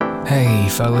Hey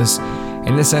fellas,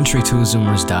 in this entry to a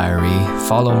Zoomer's diary,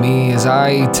 follow me as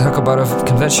I talk about a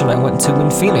convention I went to in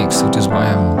Phoenix, which is why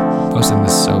I'm posting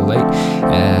this so late.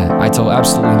 I tell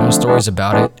absolutely no stories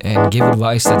about it and give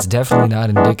advice that's definitely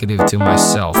not indicative to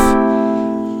myself.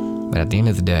 But at the end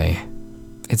of the day,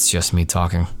 it's just me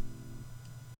talking.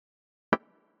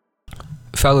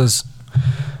 Fellas,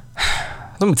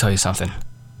 let me tell you something.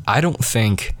 I don't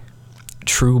think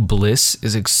true bliss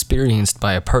is experienced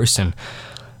by a person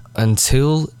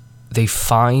until they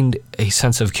find a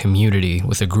sense of community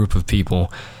with a group of people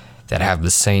that have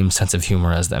the same sense of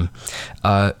humor as them.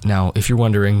 Now, if you're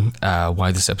wondering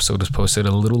why this episode was posted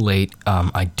a little late,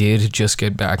 I did just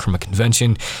get back from a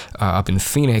convention up in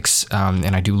Phoenix,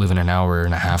 and I do live in an hour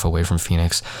and a half away from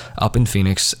Phoenix, up in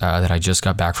Phoenix, that I just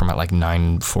got back from at like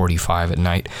 9:45 at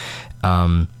night.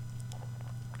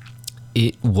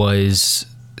 It was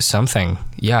something,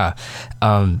 yeah.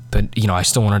 But I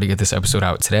still wanted to get this episode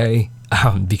out today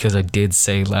because I did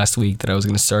say last week that I was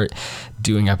going to start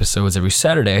doing episodes every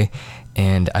Saturday,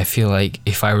 and I feel like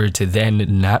if I were to then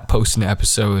not post an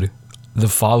episode the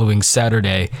following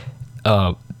Saturday,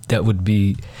 that would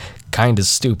be kind of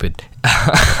stupid.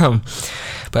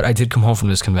 But I did come home from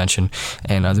this convention,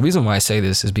 and the reason why I say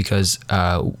this is because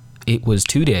it was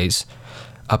 2 days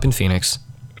up in Phoenix,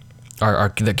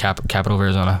 the capital of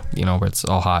Arizona, where it's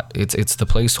all hot. It's the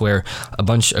place where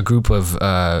a group of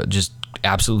just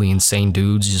absolutely insane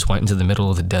dudes just went into the middle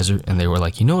of the desert, and they were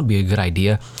like, it'd be a good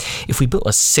idea if we built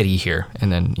a city here.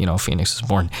 And then Phoenix was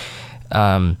born.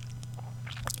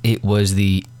 It was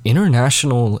the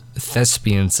International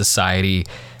Thespian Society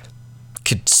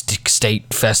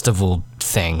state festival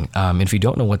thing. If you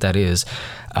don't know what that is,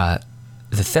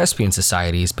 the Thespian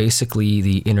Society is basically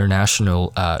the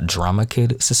International Drama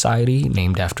Kid Society,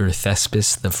 named after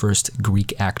Thespis, the first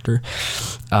Greek actor.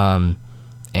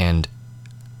 And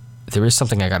there is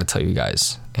something I got to tell you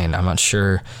guys, and I'm not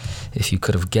sure if you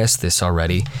could have guessed this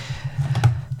already.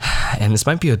 And this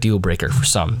might be a deal breaker for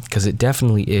some, because it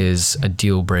definitely is a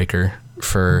deal breaker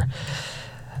for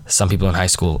some people in high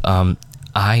school.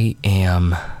 I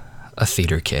am a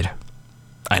theater kid.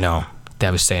 I know.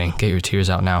 Devastating. Get your tears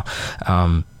out now.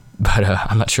 But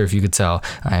I'm not sure if you could tell.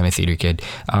 I am a theater kid.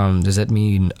 Does that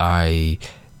mean I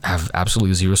have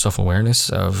absolutely zero self-awareness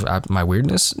of my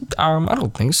weirdness? I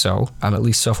don't think so. I'm at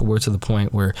least self-aware to the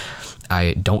point where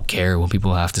I don't care what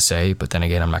people have to say, but then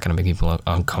again, I'm not going to make people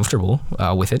uncomfortable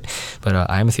with it. But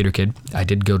I am a theater kid. I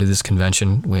did go to this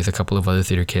convention with a couple of other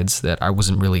theater kids that I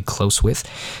wasn't really close with,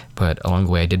 but along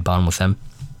the way I did bond with them.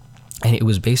 And it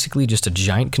was basically just a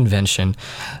giant convention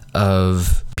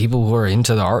of people who are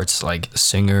into the arts, like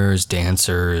singers,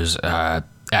 dancers,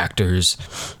 actors,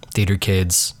 theater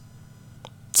kids,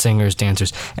 singers,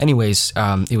 dancers. Anyways,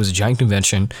 it was a giant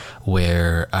convention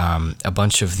where a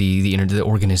bunch of the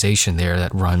organization there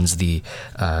that runs the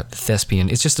Thespian,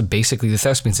 it's just basically the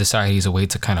Thespian Society is a way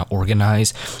to kind of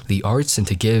organize the arts and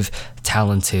to give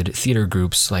talented theater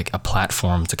groups like a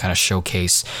platform to kind of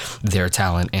showcase their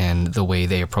talent and the way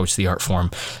they approach the art form.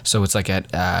 So it's like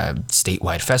at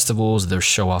statewide festivals, they'll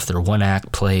show off their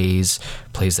one-act plays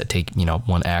that take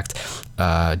one act,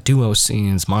 duo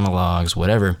scenes, monologues,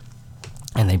 whatever.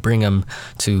 And they bring them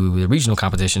to the regional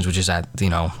competitions, which is at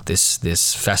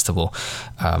this festival,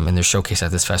 and they're showcased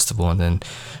at this festival. And then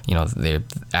they're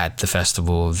at the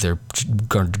festival, they're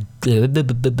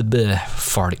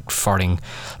farting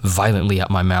violently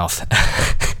out my mouth,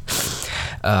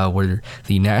 where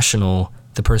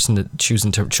the person that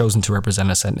chosen to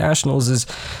represent us at nationals is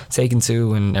taken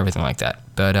to, and everything like that.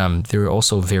 But there are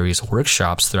also various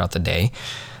workshops throughout the day,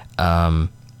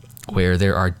 where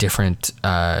there are different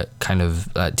kind of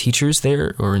teachers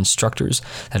there or instructors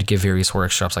that give various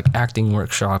workshops, like acting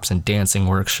workshops and dancing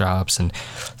workshops. And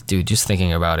dude, just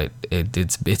thinking about it,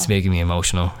 it's making me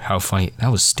emotional. How funny.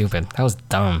 That was stupid. That was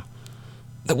dumb.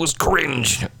 That was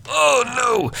cringe. Oh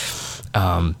no.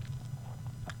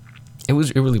 It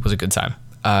really was a good time.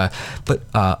 But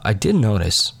I did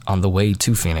notice on the way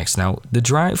to Phoenix. Now, the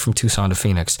drive from Tucson to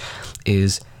Phoenix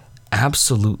is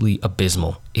absolutely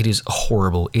abysmal. It is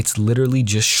horrible. It's literally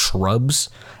just shrubs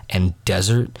and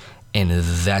desert, and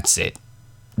that's it.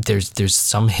 There's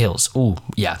some hills. Oh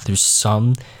yeah, there's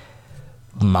some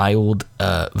mild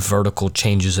vertical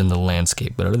changes in the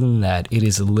landscape, but other than that, it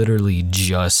is literally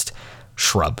just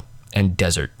shrub and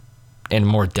desert and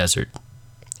more desert.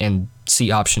 And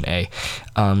see option A.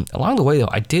 Along the way though,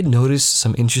 I did notice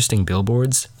some interesting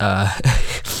billboards.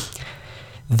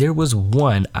 There was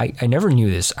one, I never knew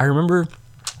this. I remember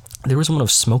there was one of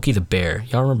Smokey the Bear.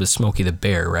 Y'all remember Smokey the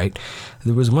Bear, right?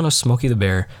 There was one of Smokey the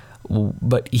Bear,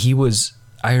 but he was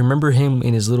I remember him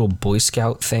in his little Boy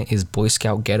Scout thing, his Boy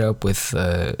Scout getup with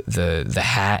the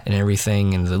hat and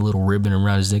everything and the little ribbon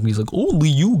around his neck. And he's like, only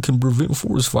you can prevent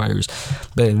forest fires.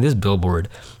 But in this billboard,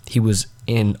 he was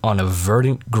on a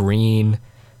verdant green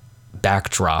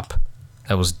backdrop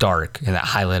that was dark and that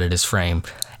highlighted his frame.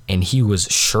 And he was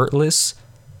shirtless,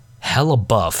 hella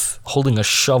buff, holding a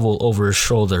shovel over his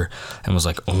shoulder, and was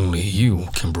like, only you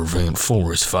can prevent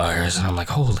forest fires. And I'm like,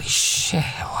 holy shit,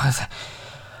 what?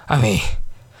 I mean,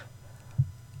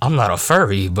 I'm not a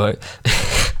furry, but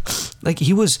like,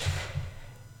 he was,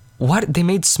 what? They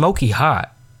made Smokey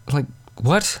hot. Like,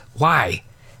 what? Why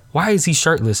is he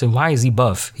shirtless and why is he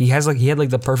buff? He had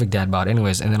the perfect dad bod.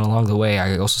 Anyways, and then along the way,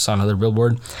 I also saw another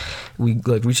billboard. We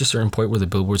like reached a certain point where the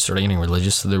billboards started getting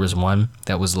religious. So there was one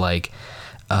that was like,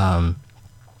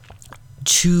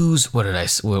 choose, what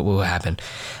happened?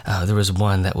 There was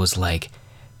one that was like,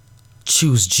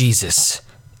 choose Jesus,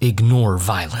 ignore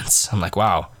violence. I'm like,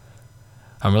 wow,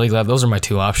 I'm really glad those are my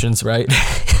two options, right?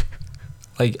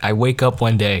 Like, I wake up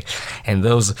one day and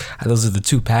those are the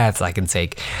two paths I can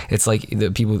take. It's like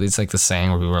it's like the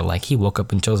saying where people are like, he woke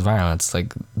up and chose violence.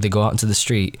 Like, they go out into the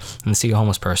street and they see a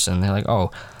homeless person and they're like, oh,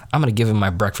 I'm going to give him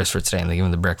my breakfast for today. And they give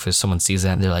him the breakfast. Someone sees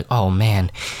that and they're like, oh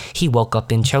man, he woke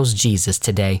up and chose Jesus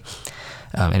today.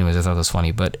 Anyways, I thought that was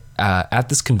funny. But at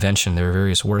this convention, there were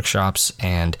various workshops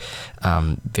and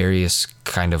various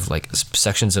kind of like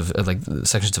sections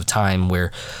of time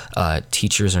where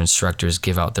teachers or instructors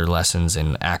give out their lessons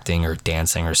in acting or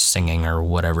dancing or singing or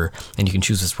whatever. And you can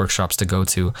choose these workshops to go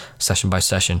to session by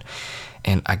session.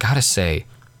 And I gotta say,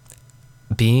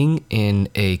 being in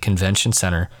a convention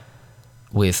center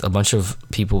with a bunch of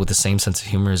people with the same sense of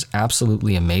humor is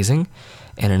absolutely amazing,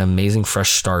 and an amazing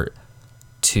fresh start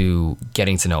to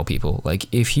getting to know people.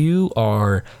 Like, if you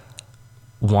are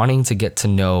wanting to get to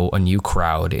know a new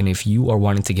crowd, and if you are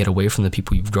wanting to get away from the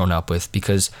people you've grown up with,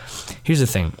 because here's the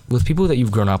thing, with people that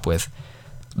you've grown up with,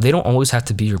 they don't always have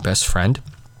to be your best friend.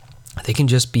 They can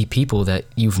just be people that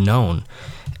you've known,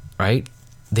 right?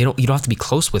 You don't have to be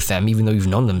close with them, even though you've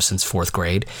known them since 4th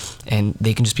grade, and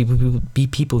they can just be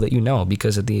people that you know,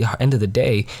 because at the end of the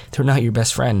day, they're not your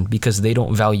best friend because they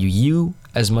don't value you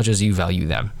as much as you value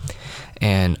them.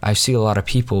 And I see a lot of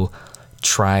people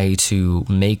try to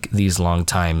make these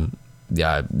long-time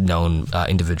known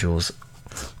individuals,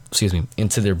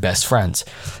 into their best friends.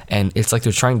 And it's like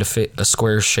they're trying to fit a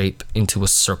square shape into a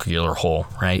circular hole,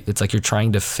 right? It's like you're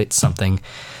trying to fit something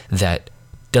that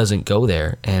doesn't go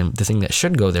there, and the thing that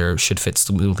should go there should fit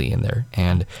smoothly in there.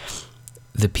 And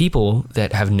the people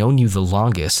that have known you the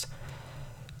longest,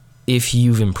 if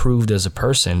you've improved as a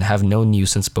person, have known you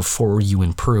since before you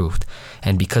improved.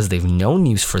 And because they've known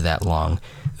you for that long,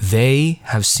 they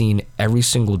have seen every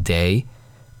single day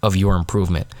of your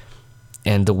improvement.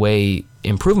 And the way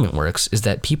improvement works is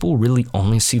that people really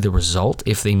only see the result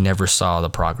if they never saw the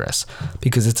progress,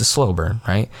 because it's a slow burn,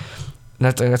 right?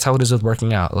 That's how it is with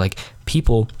working out. Like,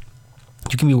 people,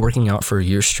 you can be working out for a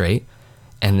year straight,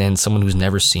 and then someone who's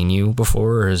never seen you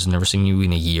before or has never seen you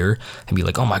in a year and be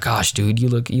like, oh my gosh, dude, you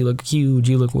look huge,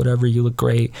 you look whatever, you look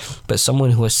great. But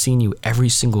someone who has seen you every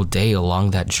single day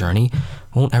along that journey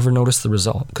won't ever notice the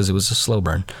result, because it was a slow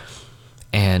burn.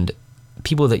 And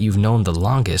people that you've known the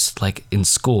longest, like in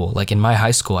school, like in my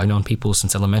high school, I've known people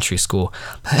since elementary school.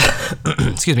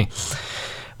 Excuse me.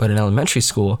 But in elementary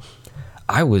school,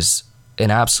 I was an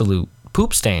absolute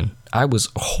poop stain. I was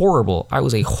horrible. I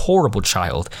was a horrible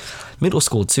child. Middle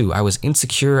school too. I was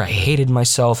insecure. I hated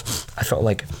myself. I felt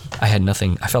like I had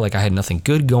nothing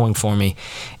good going for me.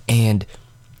 And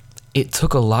it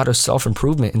took a lot of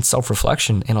self-improvement and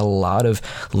self-reflection and a lot of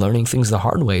learning things the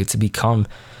hard way to become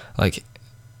like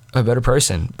a better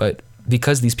person. But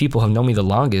because these people have known me the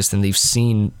longest and they've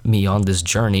seen me on this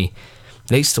journey,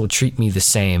 they still treat me the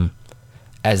same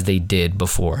as they did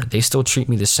before. They still treat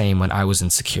me the same when I was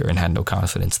insecure and had no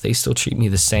confidence. They still treat me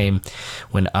the same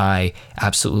when I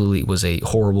absolutely was a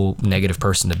horrible, negative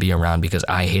person to be around because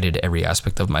I hated every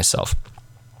aspect of myself.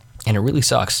 And it really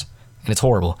sucks, and it's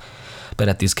horrible. But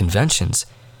at these conventions,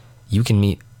 you can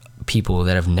meet people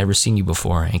that have never seen you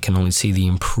before and can only see the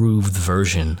improved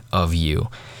version of you.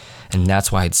 And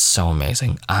that's why it's so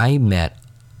amazing. I met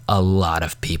a lot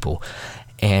of people,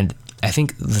 and I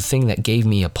think the thing that gave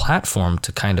me a platform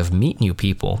to kind of meet new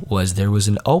people was there was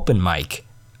an open mic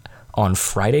on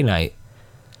Friday night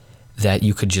that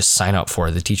you could just sign up for.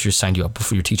 The teachers signed you up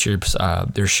before, your teacher,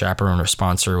 their chaperone or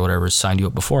sponsor or whatever signed you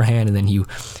up beforehand, and then you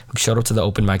showed up to the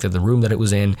open mic at the room that it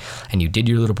was in, and you did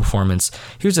your little performance.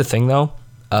 Here's the thing though,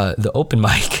 the open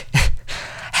mic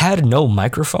had no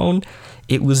microphone.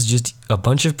 it was just a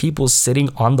bunch of people sitting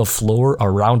on the floor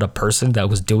around a person that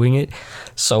was doing it.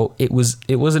 So it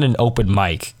wasn't an open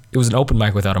mic. It was an open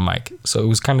mic without a mic. So it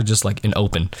was kind of just like an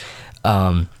open.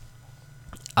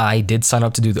 I did sign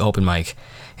up to do the open mic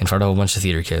in front of a bunch of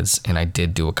theater kids, and I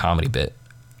did do a comedy bit.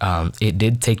 It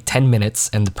did take 10 minutes,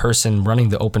 and the person running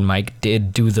the open mic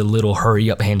did do the little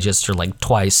hurry up hand gesture like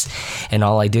twice, and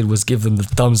all I did was give them the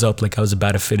thumbs up like I was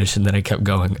about to finish, and then I kept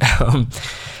going.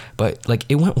 But like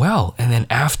it went well, and then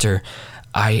after,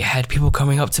 I had people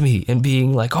coming up to me and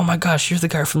being like, oh my gosh, you're the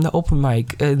guy from the open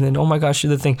mic, and then oh my gosh,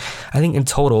 you're the thing. I think in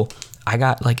total I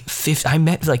got like I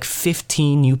met like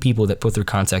 15 new people that put their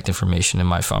contact information in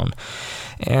my phone,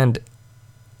 and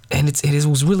it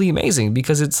was really amazing,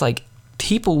 because it's like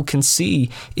people can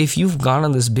see if you've gone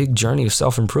on this big journey of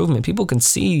self-improvement. People can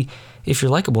see if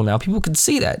you're likable now. People can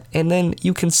see that, and then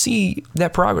you can see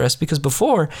that progress, because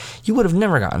before you would have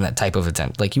never gotten that type of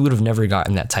attempt. Like you would have never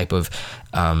gotten that type of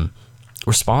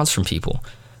response from people,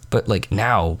 but like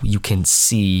now you can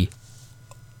see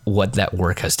what that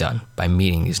work has done by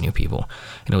meeting these new people,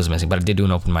 and it was amazing. But I did do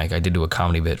an open mic. I did do a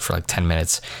comedy bit for like 10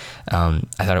 minutes. I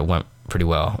thought it went pretty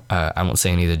well. I won't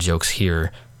say any of the jokes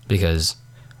here because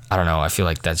I don't know, I feel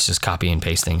like that's just copy and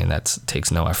pasting, and that takes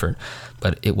no effort.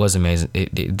 But it was amazing.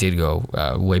 It did go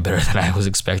way better than I was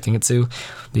expecting it to,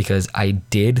 because I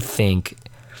did think,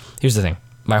 here's the thing,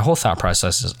 my whole thought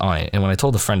process is on it. And when I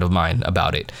told a friend of mine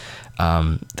about it,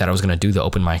 that I was going to do the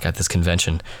open mic at this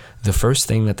convention, the first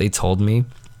thing that they told me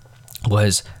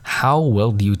was, how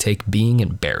well do you take being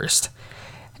embarrassed?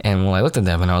 And when I looked at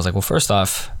them, and I was like, well, first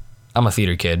off, I'm a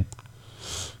theater kid.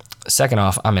 Second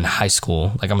off, I'm in high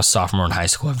school. Like, I'm a sophomore in high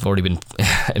school. I've already been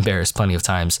embarrassed plenty of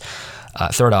times.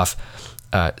 Third off,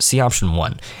 see option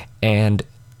 1. And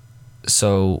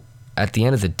so at the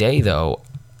end of the day, though,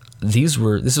 this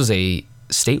was a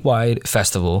statewide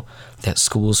festival that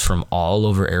schools from all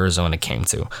over Arizona came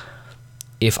to.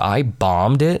 If I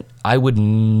bombed it, I would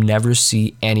never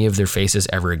see any of their faces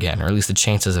ever again, or at least the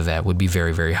chances of that would be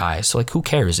very, very high. So like, who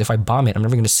cares? If I bomb it, I'm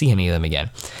never going to see any of them again.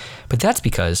 But that's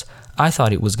because I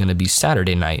thought it was going to be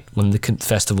Saturday night when the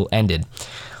festival ended.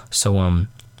 So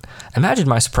imagine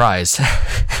my surprise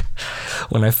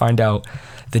when I find out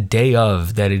the day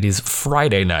of that it is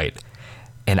Friday night,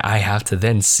 and I have to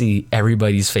then see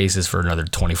everybody's faces for another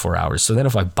 24 hours. So then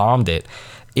if I bombed it,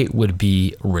 it would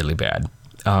be really bad.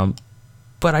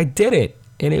 But I did it,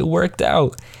 and it worked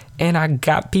out, and I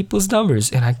got people's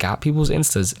numbers, and I got people's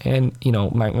Instas, and you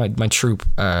know, my troop,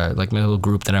 like my little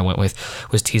group that I went with,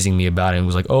 was teasing me about it and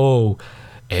was like, oh,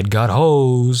 Ed got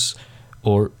hoes,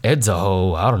 or Ed's a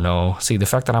hoe, I don't know. See, the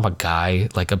fact that I'm a guy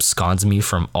like absconds me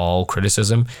from all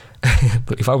criticism.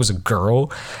 But if I was a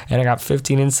girl and I got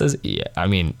 15 Instas, yeah, I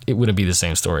mean, it wouldn't be the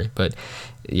same story. But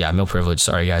yeah, male privilege,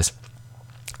 sorry guys,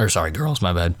 or sorry girls,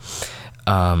 my bad.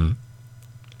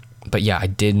 But yeah, I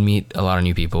did meet a lot of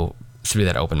new people through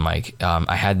that open mic.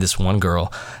 I had this one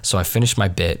girl, so I finished my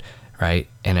bit, right?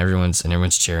 And everyone's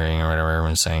cheering or whatever,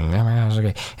 everyone's saying, oh my gosh,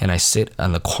 okay. And I sit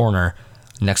on the corner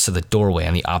next to the doorway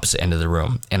on the opposite end of the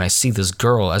room, and I see this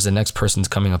girl as the next person's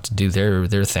coming up to do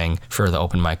their thing for the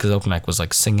open mic, because the open mic was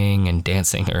like singing and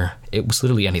dancing, or it was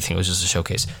literally anything. It was just a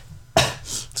showcase.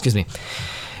 Excuse me.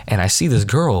 And I see this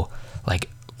girl like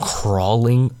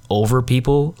crawling over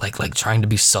people, like trying to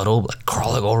be subtle, like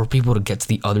crawling over people to get to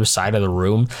the other side of the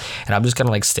room, and I'm just kind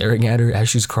of like staring at her as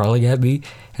she's crawling at me,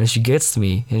 and she gets to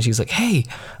me and she's like, hey,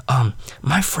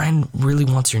 my friend really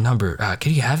wants your number,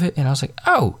 can you have it? And I was like,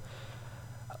 oh,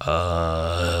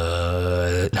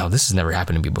 no, this has never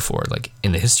happened to me before, like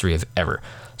in the history of ever.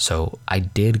 So I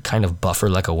did kind of buffer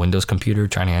like a Windows computer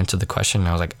trying to answer the question, and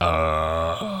I was like,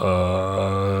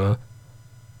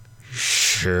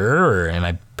 sure. And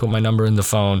I put my number in the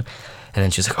phone, and then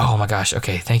she's like, oh my gosh,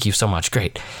 okay, thank you so much,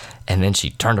 great. And then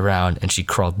she turned around and she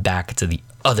crawled back to the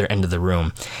other end of the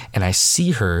room, and I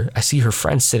see her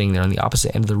friend sitting there on the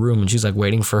opposite end of the room, and she's like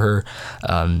waiting for her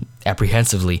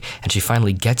apprehensively, and she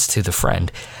finally gets to the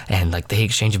friend, and like they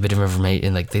exchange a bit of information,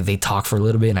 and like they talk for a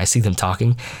little bit, and I see them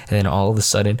talking, and then all of a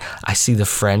sudden I see the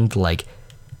friend like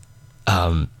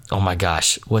oh my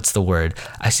gosh, what's the word?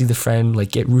 I see the friend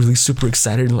like get really super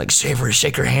excited and like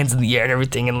shake her hands in the air and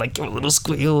everything, and like give a little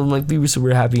squeal and like be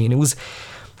super happy. And it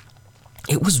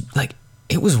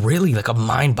was really like a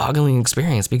mind-boggling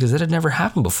experience, because it had never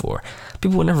happened before.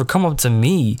 People would never come up to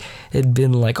me and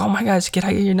been like, oh my gosh, can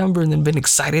I get your number? And then been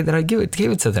excited that I gave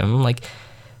it to them. I'm like,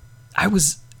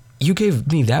 you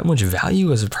gave me that much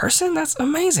value as a person? That's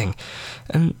amazing.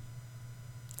 And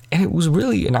it was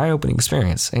really an eye-opening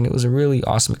experience, and it was a really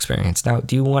awesome experience. Now,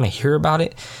 do you want to hear about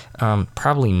it?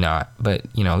 Probably not, but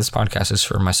you know, this podcast is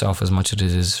for myself as much as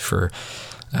it is for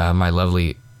my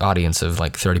lovely audience of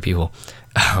like 30 people.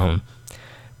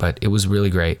 But it was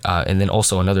really great. And then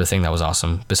also another thing that was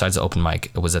awesome, besides the open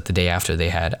mic, was that the day after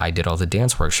I did all the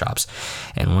dance workshops.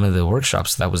 And one of the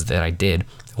workshops that I did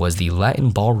was the Latin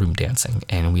ballroom dancing.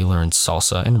 And we learned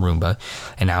salsa and rumba.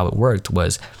 And how it worked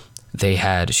was she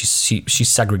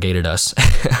segregated us.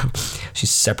 She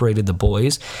separated the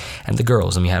boys and the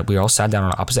girls. And we all sat down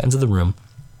on opposite ends of the room.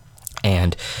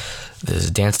 And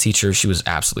the dance teacher, she was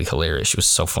absolutely hilarious. She was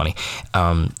so funny.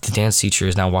 The dance teacher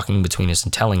is now walking between us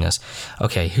and telling us,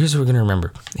 okay, here's what we're going to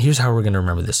remember. Here's how we're going to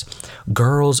remember this.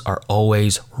 Girls are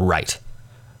always right.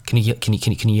 Can you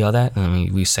yell that? And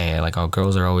then we say it like, oh,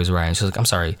 girls are always right. And she's like, I'm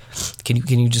sorry. Can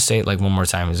you just say it like one more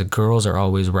time? Is it girls are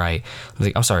always right? I'm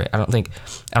like, I'm sorry. I don't think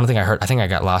I heard. I think I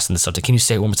got lost in the subject. Can you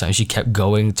say it one more time? And she kept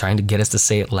going, trying to get us to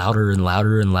say it louder and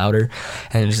louder and louder.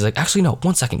 And she's like, actually, no,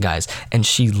 1 second, guys. And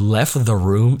she left the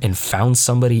room and found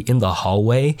somebody in the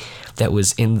hallway that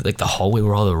was in like the hallway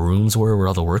where all the rooms were, where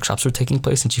all the workshops were taking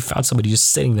place. And she found somebody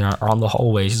just sitting there on the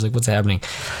hallway. She's like, what's happening?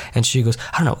 And she goes,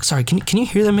 I don't know. Sorry. Can you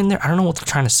hear them in there? I don't know what they're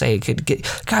trying to say.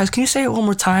 Guys, can you say it one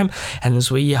more time? And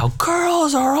this we yell,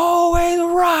 girls are always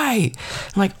right.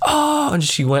 I'm like, oh, and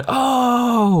she went,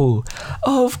 oh,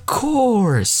 of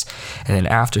course. And then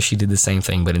after she did the same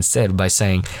thing, but instead by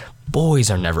saying, boys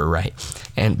are never right.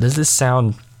 And does this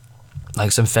sound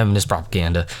like some feminist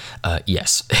propaganda?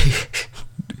 Yes.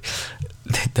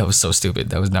 That was so stupid.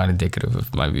 That was not indicative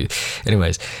of my view.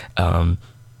 Anyways, but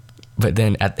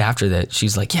then after that,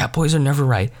 she's like, yeah, boys are never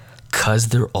right, 'cause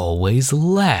they're always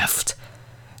left.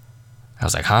 I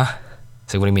was like, huh?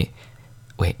 So what do you mean?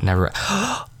 Wait, never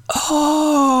right.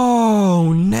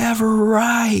 Oh, never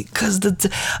right. 'Cause and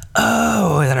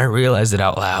then I realized it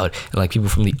out loud. And like people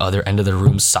from the other end of the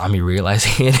room saw me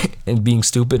realizing it and being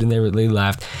stupid, and they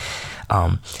laughed.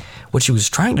 What she was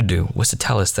trying to do was to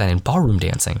tell us that in ballroom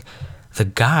dancing, the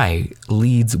guy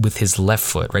leads with his left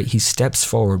foot, right? He steps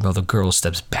forward while the girl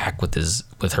steps back with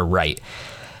her right.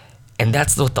 And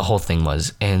that's what the whole thing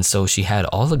was. And so she had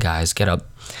all the guys get up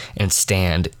and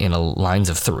stand in lines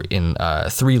of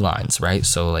three lines, right?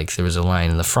 So like there was a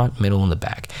line in the front, middle, and the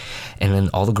back. And then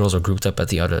all the girls are grouped up at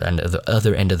the other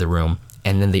end of the room.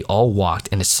 And then they all walked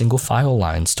in a single file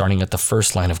line, starting at the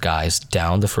first line of guys,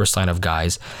 down the first line of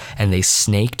guys, and they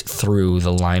snaked through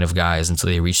the line of guys until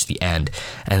they reached the end.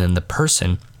 And then the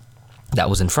person that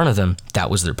was in front of them, that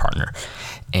was their partner.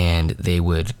 And they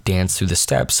would dance through the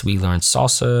steps. We learned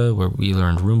salsa, where we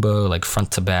learned rumba, like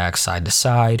front to back, side to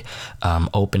side,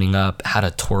 opening up, how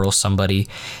to twirl somebody.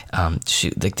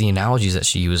 Like the analogies that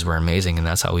she used were amazing, and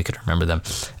that's how we could remember them.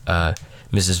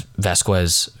 Mrs.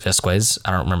 Vasquez,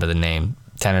 I don't remember the name,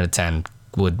 10 out of 10,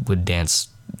 would dance,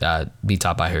 be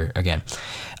taught by her again.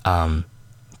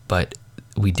 But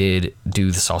we did do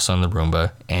the salsa and the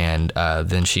rumba, and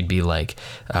then she'd be like,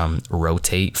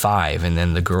 rotate 5, and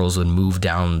then the girls would move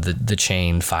down the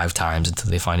chain 5 times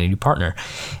until they find a new partner.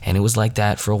 And it was like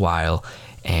that for a while.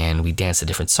 And we danced to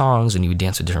different songs, and you would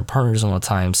dance with different partners all the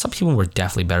time. Some people were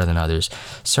definitely better than others.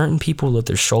 Certain people let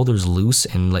their shoulders loose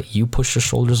and let you push your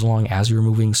shoulders along as you were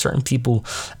moving. Certain people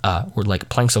were like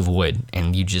planks of wood,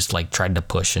 and you just like tried to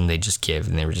push, and they just give,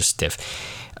 and they were just stiff.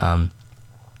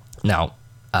 Now,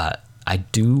 I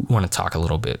do want to talk a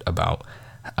little bit about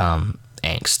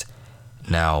angst.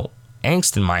 Now,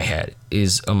 angst in my head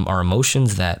are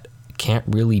emotions that can't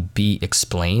really be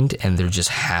explained, and they're just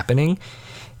happening,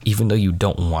 even though you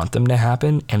don't want them to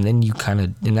happen. And then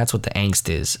and that's what the angst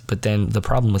is. But then the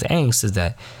problem with angst is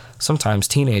that sometimes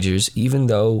teenagers, even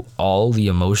though all the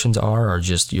emotions are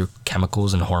just your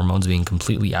chemicals and hormones being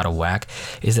completely out of whack,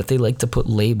 is that they like to put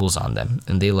labels on them,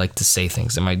 and they like to say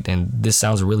things. And this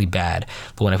sounds really bad,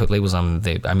 but when I put labels on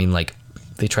them,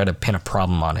 they try to pin a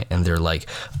problem on it, and they're like,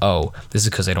 oh, this is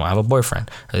because they don't have a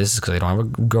boyfriend, or this is because they don't have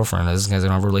a girlfriend, or this is because they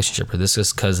don't have a relationship, or this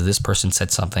is because this person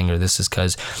said something, or this is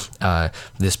because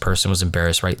this person was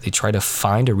embarrassed, right? They try to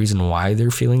find a reason why they're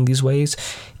feeling these ways,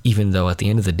 even though at the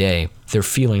end of the day, they're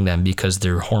feeling them because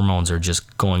their hormones are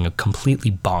just going completely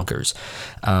bonkers.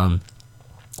 And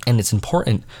it's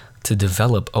important to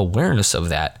develop awareness of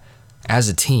that as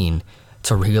a teen,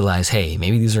 to realize, hey,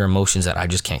 maybe these are emotions that I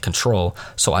just can't control,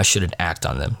 so I shouldn't act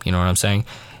on them. You know what I'm saying?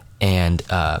 And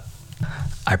I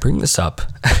bring this up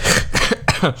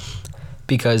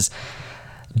because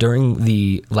during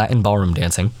the Latin ballroom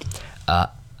dancing,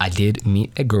 I did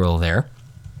meet a girl there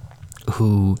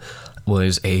who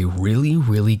was a really,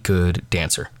 really good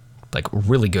dancer. Like,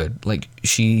 really good. Like,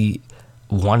 she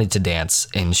wanted to dance,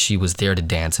 and she was there to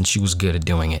dance, and she was good at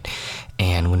doing it.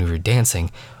 And when we were dancing,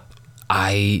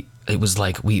 it was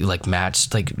like we like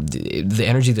matched, like the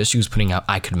energy that she was putting out,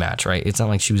 I could match, right? It's not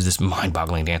like she was this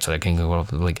mind-boggling dancer that can go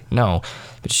up, like, no,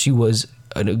 but she was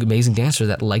an amazing dancer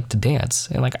that liked to dance.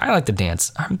 And like, I like to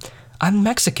dance. I'm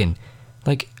Mexican.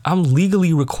 Like, I'm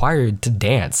legally required to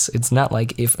dance. It's not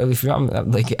like if I'm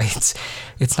like,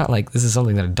 it's not like this is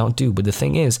something that I don't do. But the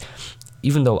thing is,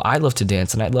 even though I love to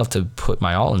dance and I'd love to put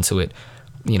my all into it,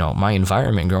 you know, my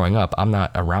environment growing up, I'm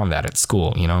not around that at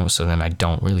school, you know, so then I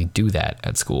don't really do that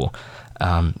at school.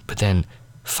 But then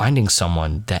finding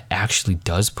someone that actually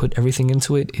does put everything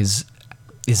into it is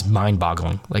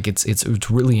mind-boggling. Like, it's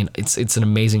really it's an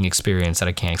amazing experience that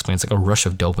I can't explain. It's like a rush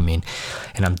of dopamine.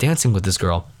 And I'm dancing with this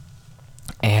girl,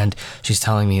 and she's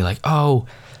telling me like, oh,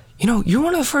 you know,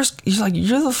 you're the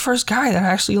first guy that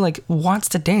actually like wants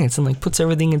to dance and like puts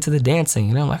everything into the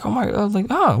dancing. And I'm like, oh my God, like,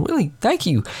 oh, really? Thank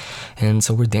you. And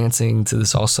so we're dancing to the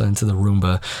salsa and to the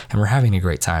rumba, and we're having a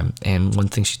great time. And one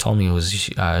thing she told me was,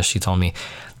 she told me,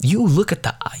 you look at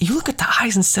the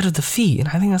eyes instead of the feet. And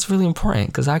I think that's really important,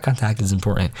 because eye contact is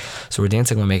important. So we're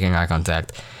dancing while making eye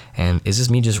contact. And is this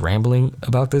me just rambling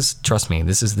about this? Trust me,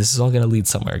 this is all gonna lead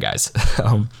somewhere, guys.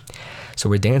 So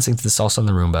we're dancing to the salsa and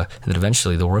the rumba, and then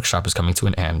eventually the workshop is coming to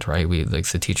an end, right? We like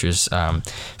the teachers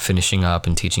finishing up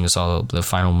and teaching us all the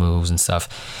final moves and stuff.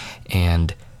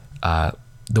 And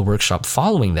the workshop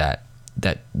following that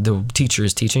the teacher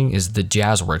is teaching is the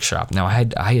jazz workshop. Now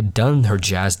I had done her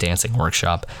jazz dancing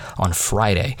workshop on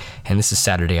Friday, and this is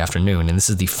Saturday afternoon, and this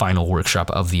is the final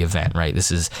workshop of the event, right? This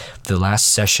is the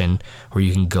last session where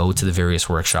you can go to the various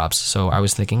workshops. So I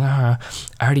was thinking, I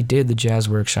already did the jazz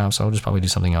workshop, so I'll just probably do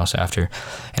something else after.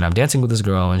 And I'm dancing with this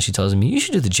girl, and she tells me, you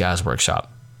should do the jazz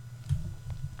workshop.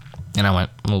 And I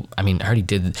went, well, I mean, I already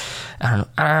did, I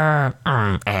don't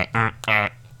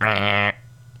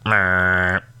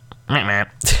know.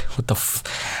 What the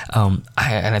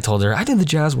and I told her I did the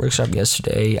jazz workshop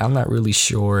yesterday. I'm not really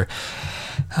sure.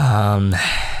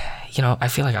 You know, I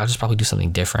feel like I'll just probably do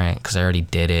something different because I already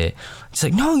did it. She's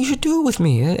like, no, you should do it with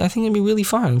me. I think it'd be really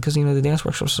fun because, you know, the dance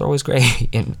workshops are always great.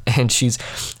 And she's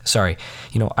sorry.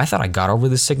 You know, I thought I got over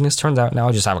this sickness. Turns out now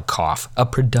I just have a cough, a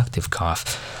productive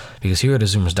cough, because here at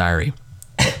Azuma's Diary,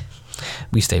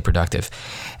 we stay productive.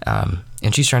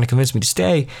 And she's trying to convince me to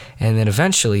stay. And then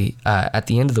eventually, at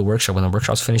the end of the workshop, when the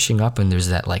workshop's finishing up and there's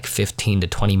that like 15 to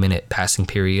 20 minute passing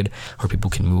period where people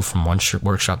can move from one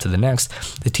workshop to the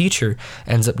next, the teacher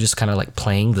ends up just kind of like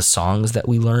playing the songs that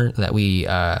we learned, that we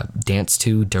danced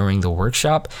to during the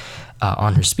workshop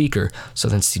on her speaker. So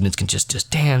then students can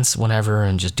just dance whenever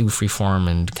and just do freeform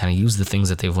and kind of use the things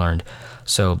that they've learned.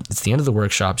 So it's the end of the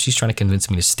workshop. She's trying to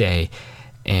convince me to stay.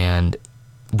 And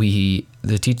the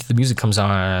music comes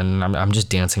on, and I'm just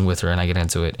dancing with her, and I get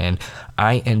into it, and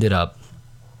I ended up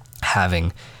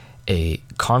having a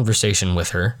conversation with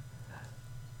her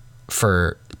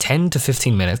for 10 to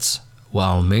 15 minutes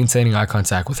while maintaining eye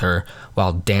contact with her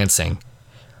while dancing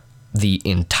the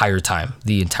entire time,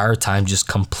 just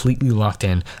completely locked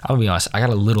in. I'm gonna be honest, I got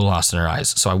a little lost in her eyes,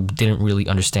 so I didn't really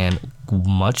understand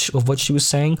much of what she was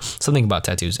saying. Something about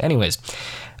tattoos. Anyways,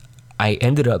 I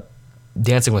ended up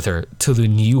dancing with her till the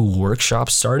new workshop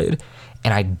started,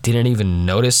 and I didn't even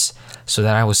notice, so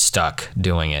then I was stuck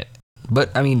doing it.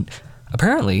 But I mean,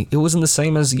 apparently it wasn't the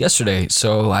same as yesterday,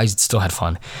 so I still had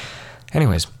fun.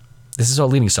 Anyways, this is all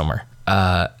leading somewhere.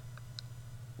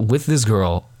 With this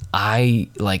girl, I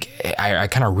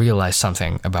kind of realized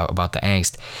something about the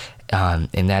angst,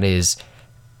 and that is,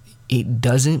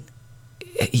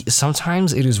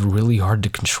 sometimes it is really hard to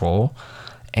control.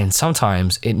 And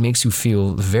sometimes it makes you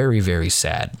feel very, very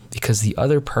sad because the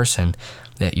other person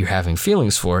that you're having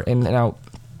feelings for, and now,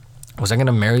 was I going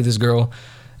to marry this girl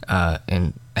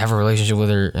and have a relationship with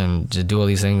her and to do all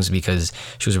these things because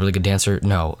she was a really good dancer?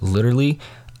 No, literally,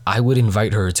 I would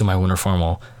invite her to my winter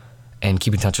formal and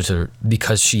keep in touch with her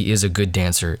because she is a good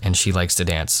dancer and she likes to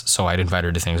dance. So I'd invite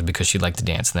her to things because she'd like to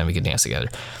dance, and then we could dance together.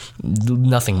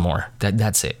 Nothing more.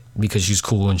 That's it. Because she's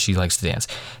cool and she likes to dance.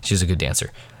 She's a good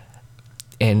dancer.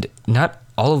 And not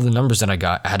all of the numbers that I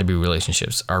got had to be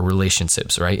relationships,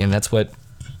 right? And that's what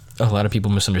a lot of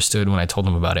people misunderstood when I told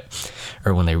them about it,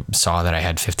 or when they saw that I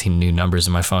had 15 new numbers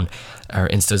in my phone, or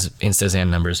Instas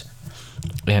and numbers.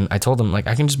 And I told them, like,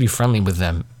 I can just be friendly with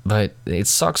them. But it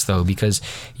sucks, though, because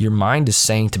your mind is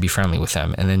saying to be friendly with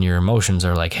them, and then your emotions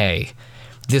are like, hey,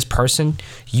 this person,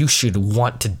 you should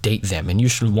want to date them, and you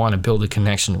should want to build a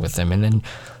connection with them. And then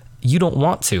you don't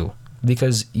want to,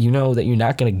 because you know that you're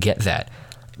not going to get that.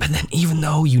 But then even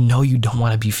though you know you don't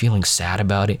want to be feeling sad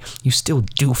about it, you still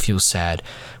do feel sad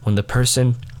when the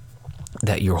person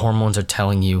that your hormones are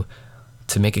telling you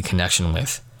to make a connection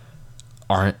with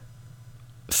aren't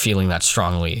feeling that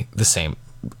strongly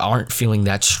aren't feeling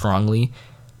that strongly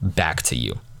back to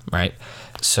you, right?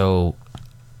 So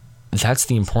that's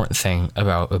the important thing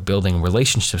about building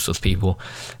relationships with people,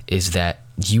 is that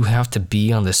you have to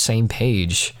be on the same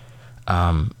page,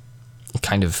 kind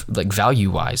of like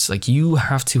value-wise. Like, you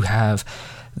have to have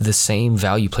the same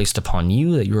value placed upon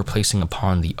you that you're placing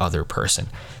upon the other person.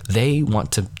 They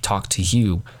want to talk to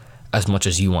you as much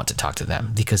as you want to talk to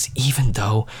them, because even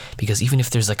if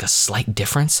there's like a slight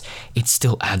difference, it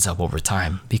still adds up over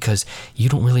time, because you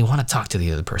don't really want to talk to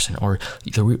the other person, or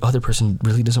the other person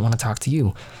really doesn't want to talk to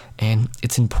you. And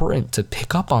it's important to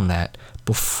pick up on that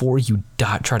before you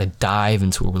try to dive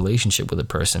into a relationship with a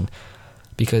person,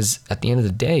 because at the end of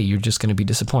the day, you're just going to be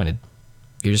disappointed.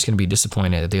 You're just going to be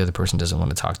disappointed that the other person doesn't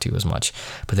want to talk to you as much.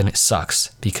 But then it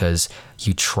sucks, because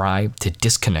you try to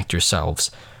disconnect yourself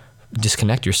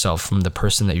from the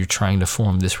person that you're trying to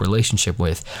form this relationship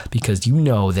with, because you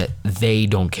know that they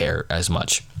don't care as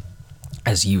much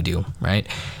as you do, right?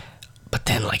 But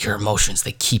then, like, your emotions,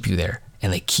 they keep you there,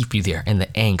 and they keep you there, and the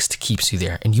angst keeps you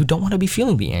there, and you don't want to be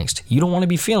feeling the angst. You don't want to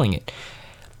be feeling it,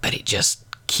 but it just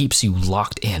keeps you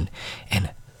locked in. And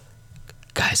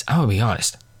guys, I'm gonna be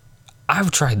honest,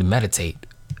 I've tried to meditate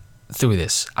through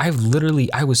this. I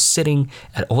was sitting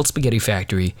at Old Spaghetti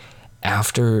Factory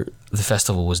after the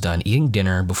festival was done, eating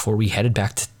dinner before we headed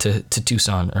back to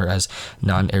Tucson, or as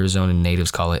non-Arizona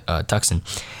natives call it, Tucson.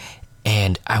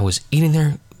 And I was eating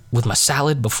there with my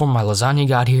salad before my lasagna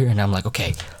got here, and I'm like,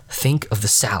 okay, think of the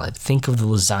salad, think of the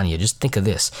lasagna, just think of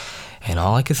this. And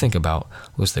all I could think about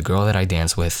was the girl that I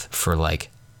danced with for like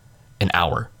an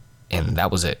hour, and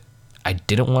that was it. I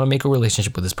didn't want to make a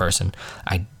relationship with this person.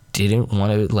 I didn't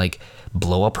want to like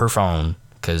blow up her phone,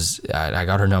 because I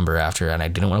got her number after, and I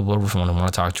didn't want to blow up her phone. I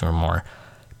want to talk to her more.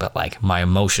 But like, my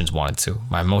emotions wanted to.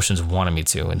 My emotions wanted me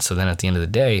to. And so then at the end of the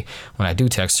day, when I do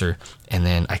text her, and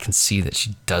then I can see that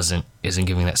she isn't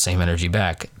giving that same energy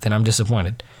back, then I'm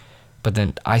disappointed. But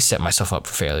then I set myself up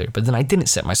for failure. But then I didn't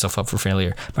set myself up for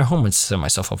failure. My hormones set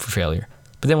myself up for failure.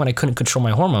 But then when I couldn't control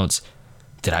my hormones,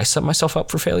 did I set myself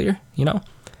up for failure? You know?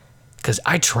 Because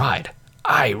I tried.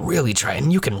 I really tried.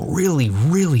 And you can really,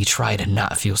 really try to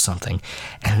not feel something.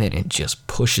 And then it just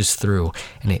pushes through.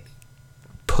 And it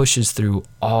pushes through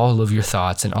all of your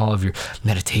thoughts and all of your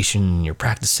meditation and your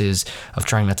practices of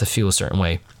trying not to feel a certain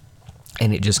way.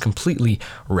 And it just completely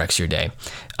wrecks your day.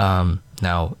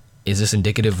 Now, is this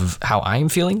indicative of how I am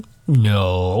feeling?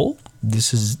 No.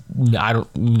 Listen.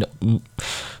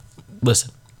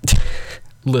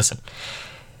 Listen.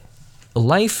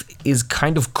 Life is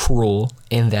kind of cruel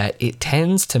in that it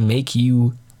tends to make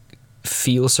you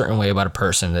feel a certain way about a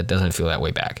person that doesn't feel that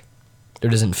way back, or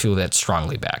doesn't feel that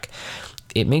strongly back.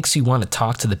 It makes you want to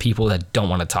talk to the people that don't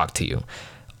want to talk to you.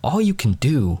 All you can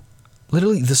do,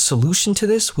 literally, the solution to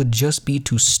this would just be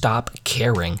to stop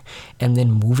caring, and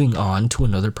then moving on to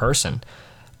another person,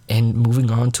 and moving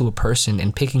on to a person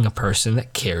and picking a person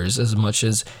that cares as much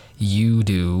as you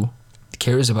do,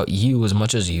 cares about you as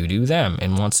much as you do them,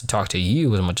 and wants to talk to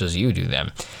you as much as you do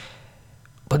them.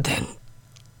 But then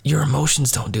your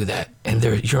emotions don't do that, and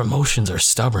your emotions are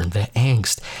stubborn. The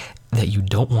angst that you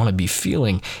don't want to be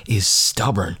feeling is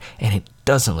stubborn, and it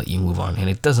doesn't let you move on, and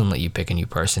it doesn't let you pick a new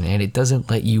person, and it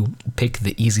doesn't let you pick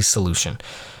the easy solution.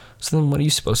 So then what are you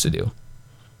supposed to do?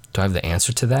 Do I have the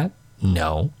answer to that?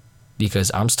 No, because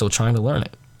I'm still trying to learn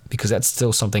it, because that's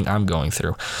still something I'm going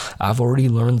through. I've already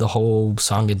learned the whole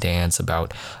song and dance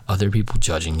about other people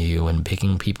judging you and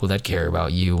picking people that care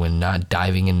about you, and not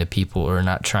diving into people, or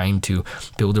not trying to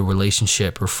build a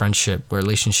relationship or friendship.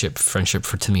 Friendship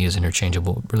to me is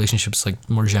interchangeable. Relationships, like,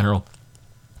 more general.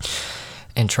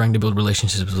 And trying to build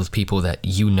relationships with people that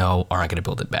you know aren't going to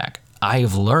build it back. I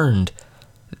have learned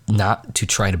not to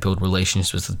try to build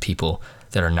relationships with people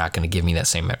that are not going to give me that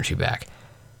same energy back.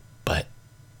 But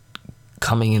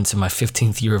coming into my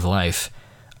 15th year of life,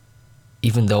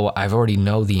 even though I already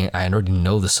know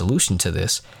the solution to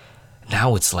this,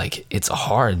 now it's like, it's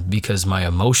hard, because my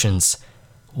emotions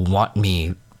want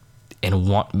me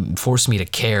and force me to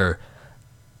care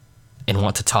and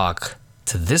want to talk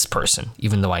to this person,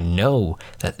 even though I know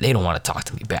that they don't want to talk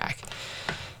to me back.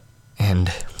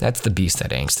 And that's the beast that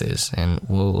angst is. And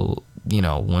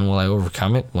when will I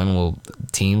overcome it? When will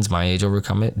teens my age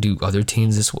overcome it? Do other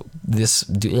teens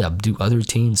do other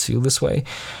teens feel this way?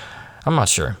 I'm not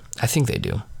sure. I think they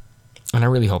do, and I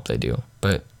really hope they do.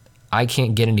 But I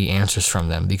can't get any answers from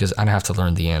them, because I have to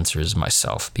learn the answers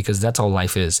myself, because that's all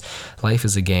life is. Life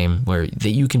is a game where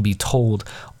you can be told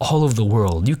all of the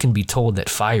world. You can be told that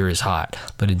fire is hot,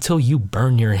 but until you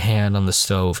burn your hand on the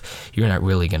stove, you're not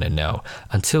really going to know.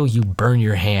 Until you burn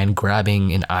your hand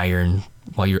grabbing an iron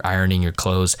while you're ironing your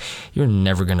clothes, you're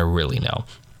never going to really know.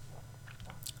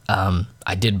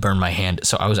 I did burn my hand.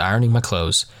 So I was ironing my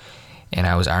clothes, and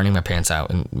I was ironing my pants out,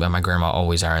 and my grandma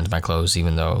always irons my clothes,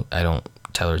 even though I don't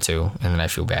tell her to, and then I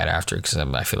feel bad after because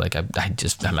I feel like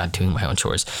I'm not doing my own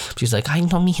chores. She's like, "Ay,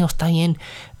 no, mijo, está bien.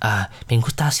 Me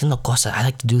gusta haciendo cosas. I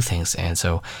like to do things." And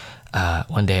so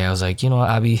one day I was like, you know what,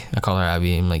 Abby? I call her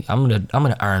Abby. I'm like, I'm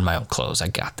gonna iron my own clothes. I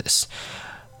got this.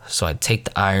 So I take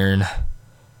the iron.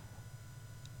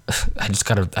 I just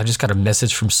got a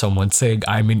message from someone saying,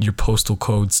 "I'm in your postal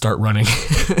code. Start running."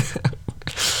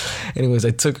 Anyways,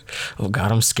 oh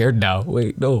God, I'm scared now.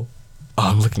 Wait, no. Oh,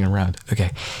 I'm looking around.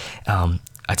 Okay.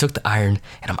 I took the iron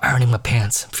and I'm ironing my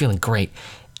pants. I'm feeling great.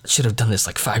 Should have done this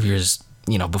like 5 years,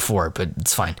 before, but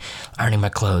it's fine. Ironing my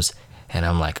clothes, and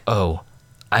I'm like, oh,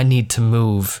 I need to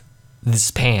move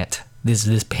this pant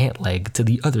leg to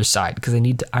the other side because I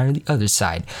need to iron the other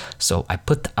side. So I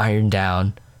put the iron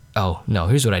down. Oh, no,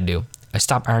 here's what I do. I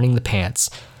stop ironing the pants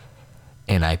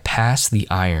and I pass the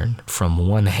iron from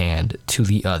one hand to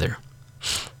the other.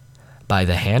 By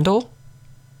the handle?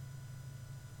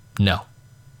 No.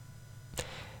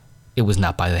 It was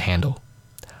not by the handle.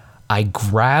 I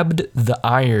grabbed the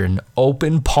iron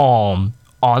open palm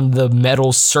on the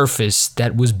metal surface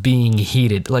that was being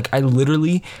heated. Like, I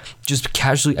literally just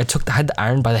casually, I had the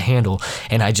iron by the handle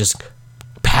and I just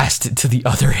passed it to the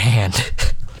other hand.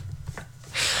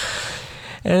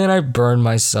 And then I burned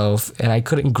myself and I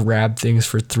couldn't grab things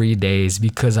for 3 days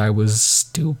because I was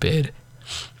stupid.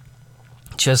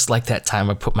 Just like that time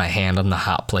I put my hand on the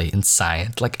hot plate in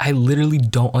science. Like, I literally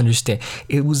don't understand.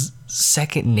 It was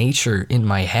second nature in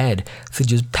my head to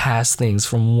just pass things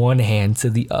from one hand to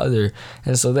the other.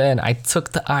 And so then I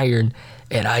took the iron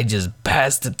and I just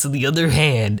passed it to the other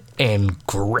hand and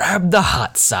grabbed the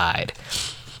hot side.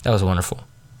 That was wonderful.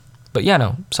 But yeah,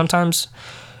 no, sometimes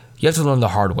you have to learn the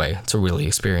hard way to really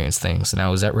experience things.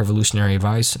 Now, is that revolutionary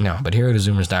advice? No, but here at A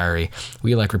Zoomer's Diary,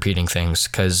 we like repeating things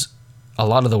because a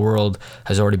lot of the world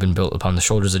has already been built upon the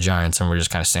shoulders of giants and we're just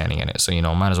kind of standing in it. So,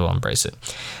 might as well embrace it.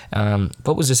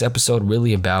 What was this episode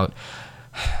really about?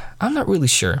 I'm not really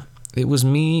sure. It was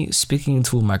me speaking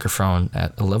into a microphone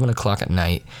at 11 o'clock at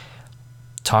night,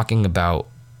 talking about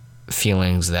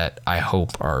feelings that I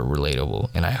hope are relatable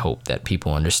and I hope that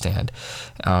people understand.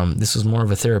 This was more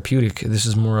of a therapeutic. This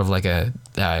is more of like an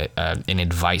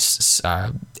advice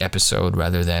episode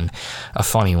rather than a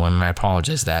funny one, and I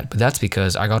apologize that. But that's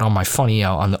because I got all my funny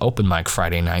out on the open mic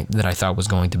Friday night that I thought was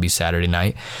going to be Saturday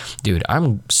night. Dude,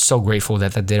 I'm so grateful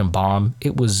that didn't bomb.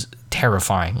 It was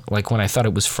terrifying. Like, when I thought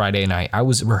it was Friday night, I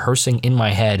was rehearsing in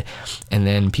my head, and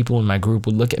then people in my group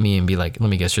would look at me and be like, "Let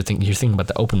me guess, you're thinking about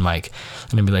the open mic,"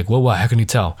 and I'd be like, "Well, what? How can you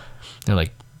tell?" And they're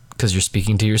like, "Because you're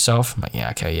speaking to yourself." I'm like, "Yeah,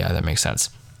 okay, yeah, that makes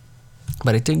sense."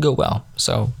 But it did go well,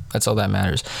 so that's all that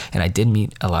matters. And I did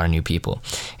meet a lot of new people,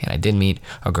 and I did meet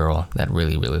a girl that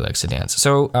really, really likes to dance.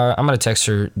 So I'm gonna text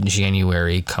her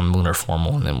January come lunar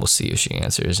formal, and then we'll see if she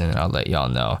answers, and I'll let y'all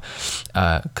know.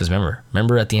 Because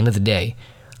remember, at the end of the day,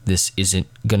 this isn't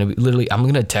gonna be literally. I'm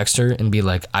gonna text her and be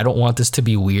like, "I don't want this to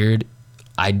be weird.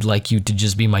 I'd like you to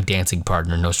just be my dancing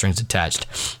partner, no strings attached."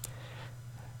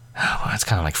 Well, that's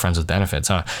kind of like friends with benefits,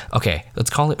 huh? Okay, let's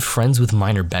call it friends with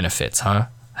minor benefits, huh?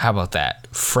 How about that?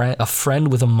 A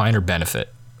friend with a minor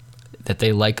benefit that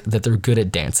they're good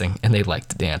at dancing and they like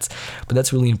to dance. But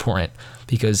that's really important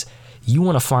because you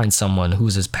want to find someone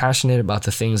who's as passionate about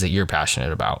the things that you're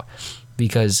passionate about.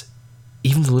 Because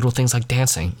even the little things like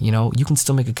dancing, you can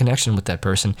still make a connection with that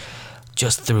person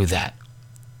just through that.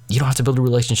 You don't have to build a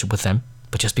relationship with them,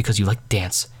 but just because you like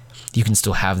dance, you can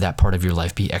still have that part of your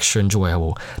life be extra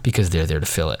enjoyable because they're there to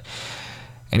fill it.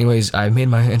 Anyways, I made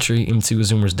my entry into A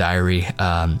Zoomer's Diary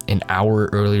an hour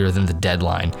earlier than the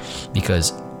deadline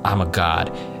because I'm a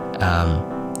god.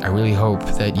 I really hope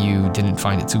that you didn't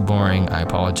find it too boring. I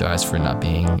apologize for not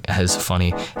being as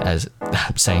funny as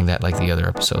saying that like the other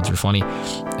episodes were funny.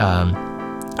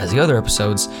 As the other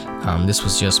episodes, this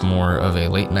was just more of a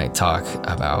late night talk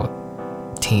about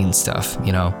teen stuff,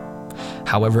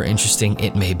 however interesting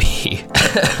it may be.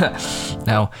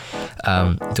 Now,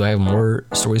 do I have more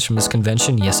stories from this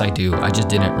convention? Yes, I do. I just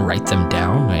didn't write them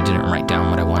down. I didn't write down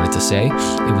what I wanted to say.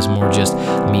 It was more just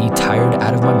me tired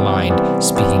out of my mind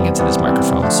speaking into this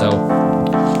microphone. So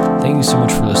thank you so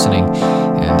much for listening,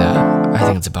 and I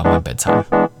think it's about my bedtime.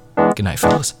 Good night,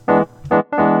 fellas.